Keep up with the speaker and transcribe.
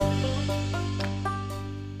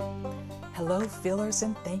Hello, feelers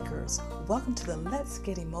and thinkers. Welcome to the Let's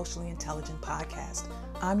Get Emotionally Intelligent podcast.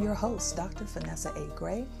 I'm your host, Dr. Vanessa A.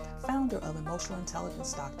 Gray, founder of Emotional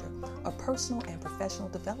Intelligence Doctor, a personal and professional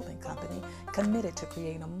development company committed to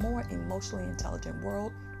creating a more emotionally intelligent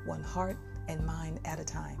world, one heart and mind at a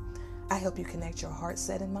time. I help you connect your heart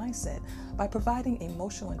set and mindset by providing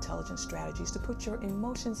emotional intelligence strategies to put your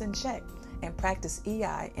emotions in check and practice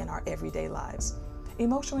EI in our everyday lives.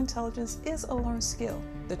 Emotional intelligence is a learned skill.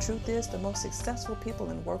 The truth is, the most successful people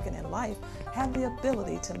in work and in life have the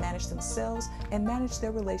ability to manage themselves and manage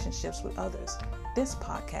their relationships with others. This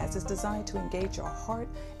podcast is designed to engage your heart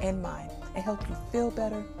and mind and help you feel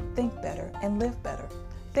better, think better, and live better.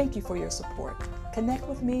 Thank you for your support. Connect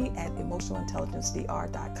with me at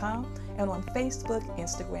emotionalintelligencedr.com and on Facebook,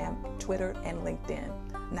 Instagram, Twitter, and LinkedIn.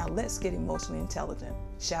 Now let's get emotionally intelligent,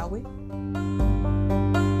 shall we?